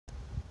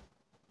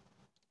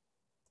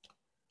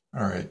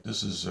All right,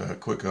 this is a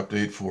quick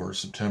update for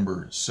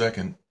September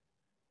 2nd,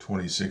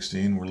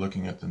 2016. We're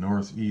looking at the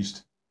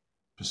northeast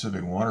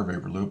Pacific water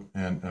vapor loop,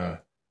 and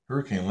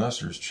Hurricane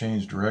Lester's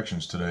changed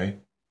directions today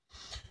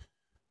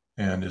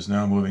and is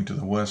now moving to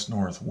the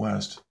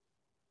west-northwest.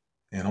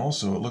 And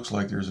also, it looks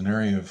like there's an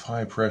area of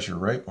high pressure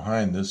right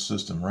behind this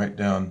system, right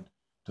down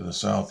to the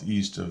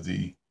southeast of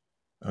the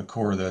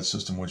core of that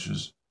system, which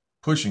is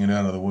pushing it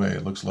out of the way,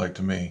 it looks like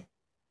to me,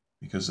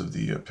 because of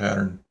the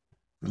pattern.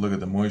 If we look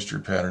at the moisture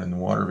pattern in the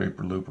water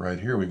vapor loop right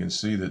here, we can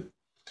see that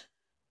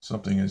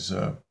something is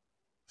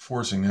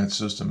forcing that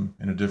system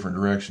in a different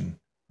direction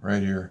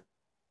right here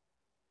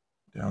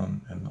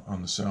down and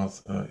on the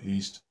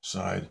southeast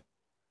side.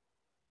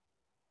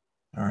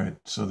 All right,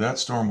 so that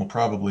storm will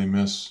probably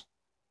miss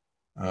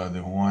the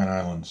Hawaiian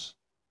Islands.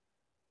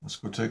 Let's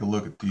go take a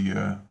look at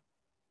the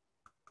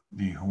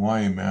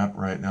Hawaii map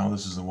right now.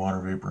 This is the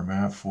water vapor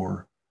map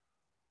for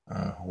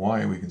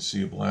Hawaii. We can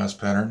see a blast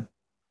pattern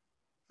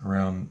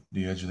around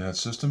the edge of that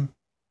system,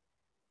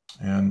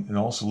 and it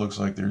also looks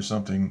like there's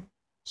some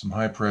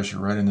high pressure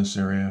right in this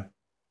area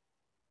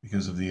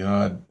because of the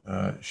odd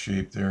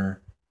shape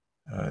there.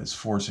 It's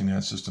forcing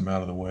that system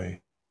out of the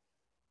way,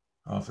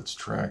 off its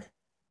track.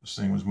 This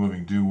thing was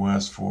moving due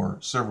west for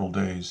several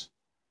days,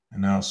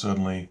 and now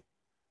suddenly,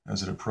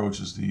 as it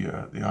approaches the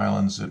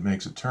islands, it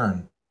makes a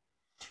turn.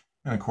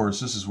 And of course,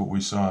 this is what we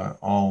saw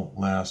all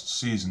last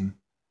season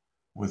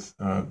with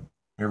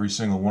every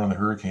single one of the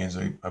hurricanes,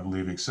 I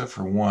believe, except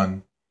for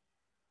one,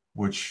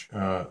 which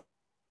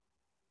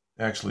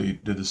actually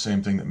did the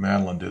same thing that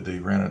Madeline did.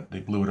 They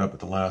blew it up at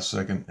the last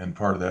second, and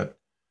part of that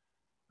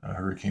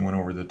hurricane went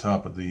over the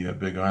top of the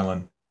big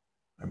island,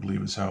 I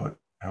believe is how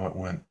it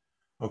went.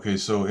 Okay,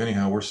 so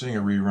anyhow, we're seeing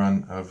a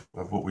rerun of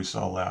what we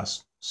saw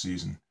last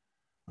season.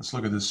 Let's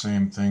look at this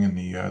same thing in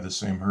the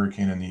same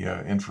hurricane in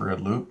the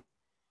infrared loop,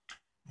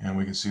 and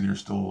we can see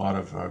there's still a lot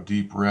of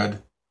deep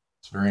red.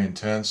 It's very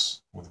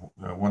intense with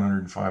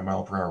 105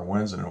 mile per hour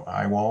winds and an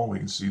eye wall. We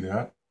can see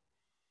that.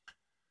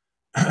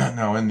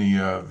 Now in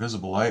the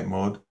visible light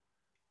mode,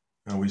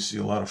 we see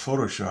a lot of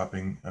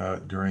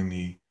photoshopping during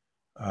the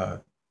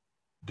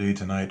day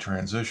to night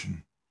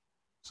transition.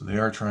 So they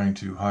are trying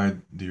to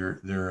hide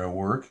their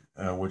work,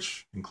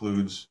 which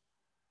includes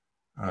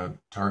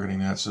targeting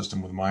that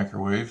system with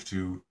microwave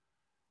to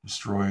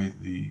destroy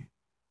the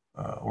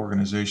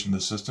organization of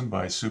the system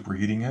by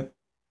superheating it.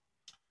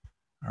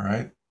 All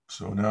right,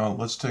 so now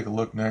let's take a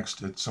look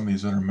next at some of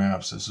these other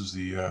maps. This is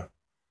the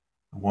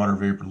water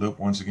vapor loop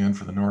once again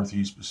for the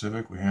Northeast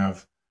Pacific. We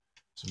have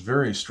some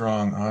very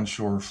strong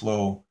onshore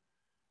flow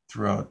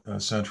throughout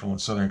central and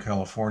southern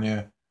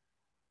California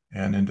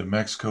and into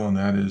Mexico, and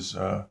that is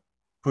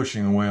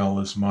pushing away all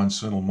this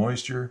monsoonal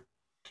moisture.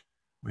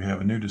 We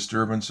have a new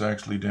disturbance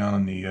actually down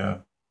in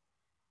the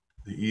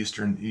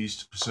eastern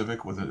East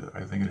Pacific with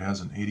I think it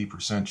has an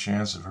 80%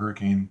 chance of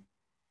hurricane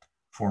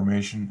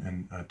formation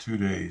in 2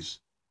 days.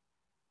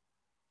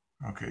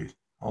 Okay,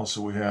 also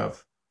we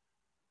have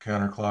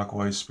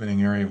counterclockwise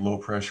spinning area of low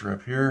pressure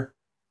up here,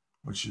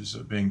 which is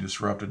being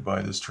disrupted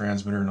by this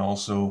transmitter, and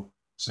also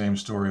same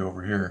story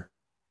over here,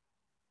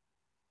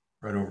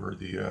 right over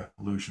the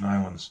Aleutian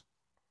Islands.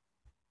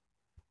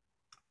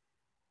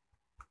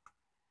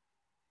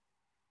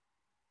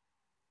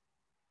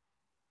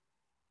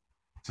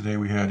 Today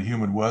we had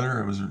humid weather.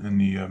 It was in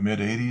the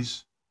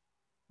mid-80s.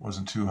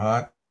 Wasn't too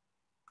hot.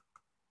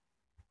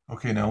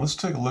 Okay, now let's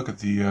take a look at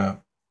the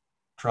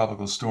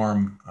tropical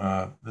storm.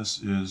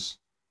 This is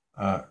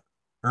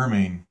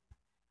Hermine,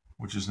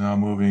 which is now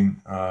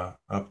moving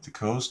up the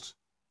coast,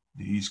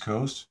 the east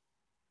coast,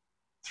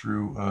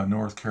 through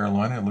North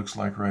Carolina, it looks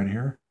like right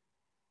here,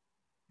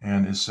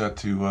 and is set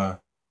to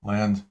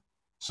land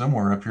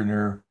somewhere up here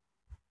near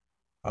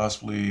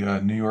possibly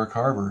New York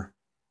Harbor.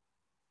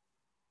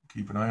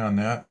 Keep an eye on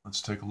that.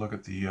 Let's take a look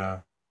at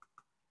the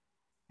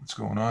what's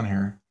going on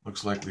here.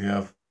 Looks like we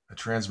have a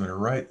transmitter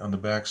right on the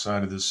back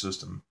side of this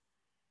system.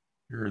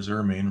 Here is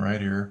Hermine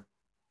right here,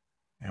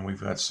 and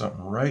we've got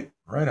something right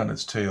on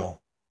its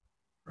tail,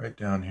 right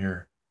down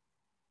here,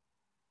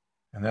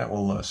 and that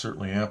will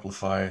certainly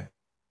amplify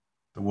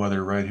the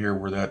weather right here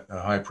where that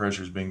high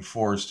pressure is being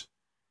forced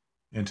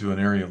into an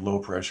area of low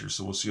pressure.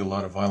 So we'll see a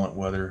lot of violent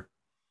weather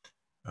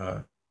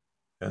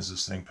as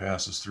this thing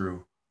passes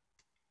through.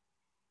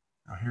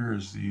 Now here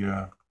is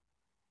the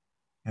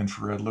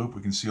infrared loop.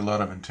 We can see a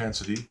lot of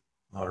intensity,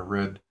 a lot of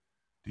red,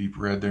 deep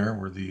red there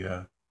where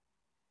the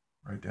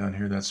right down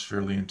here, that's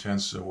fairly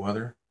intense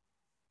weather.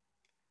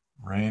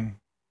 Rain.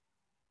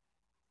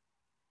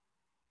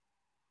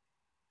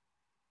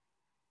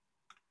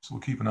 So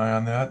we'll keep an eye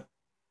on that.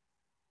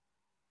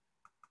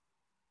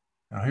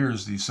 Now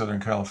here's the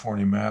Southern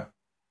California map,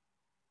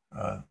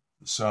 the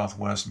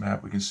southwest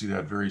map. We can see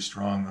that very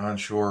strong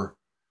onshore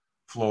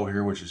flow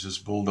here, which is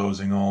just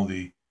bulldozing all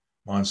the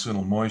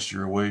monsoonal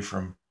moisture away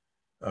from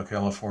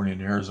California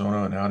and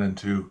Arizona and out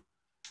into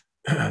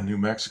New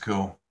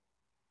Mexico.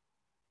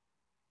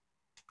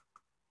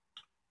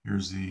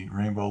 Here's the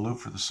rainbow loop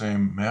for the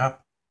same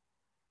map,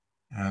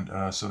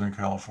 and Southern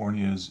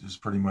California is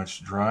pretty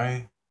much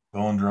dry,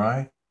 bone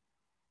dry.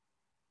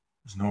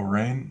 There's no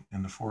rain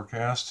in the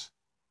forecast,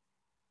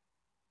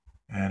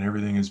 and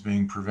everything is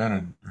being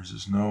prevented. There's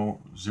just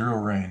zero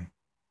rain.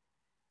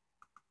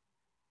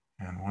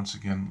 And once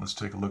again, let's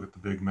take a look at the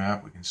big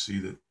map. We can see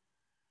that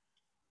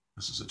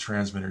this is a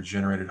transmitter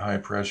generated high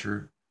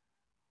pressure,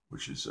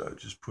 which is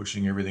just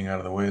pushing everything out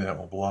of the way. That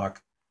will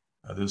block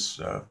this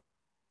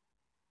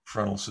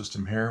frontal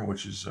system here,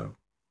 which is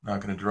not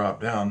going to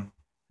drop down.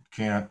 It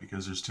can't,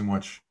 because there's too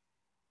much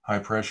high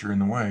pressure in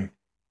the way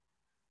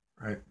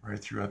right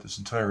throughout this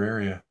entire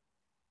area.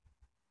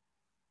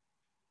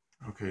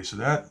 Okay, so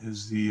that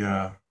is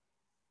the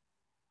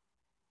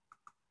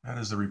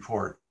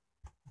report.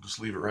 We'll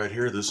just leave it right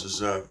here. This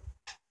is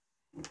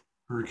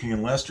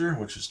Hurricane Lester,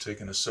 which has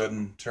taken a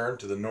sudden turn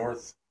to the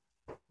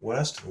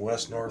northwest,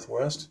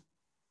 west-northwest.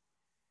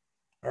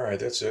 All right,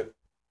 that's it.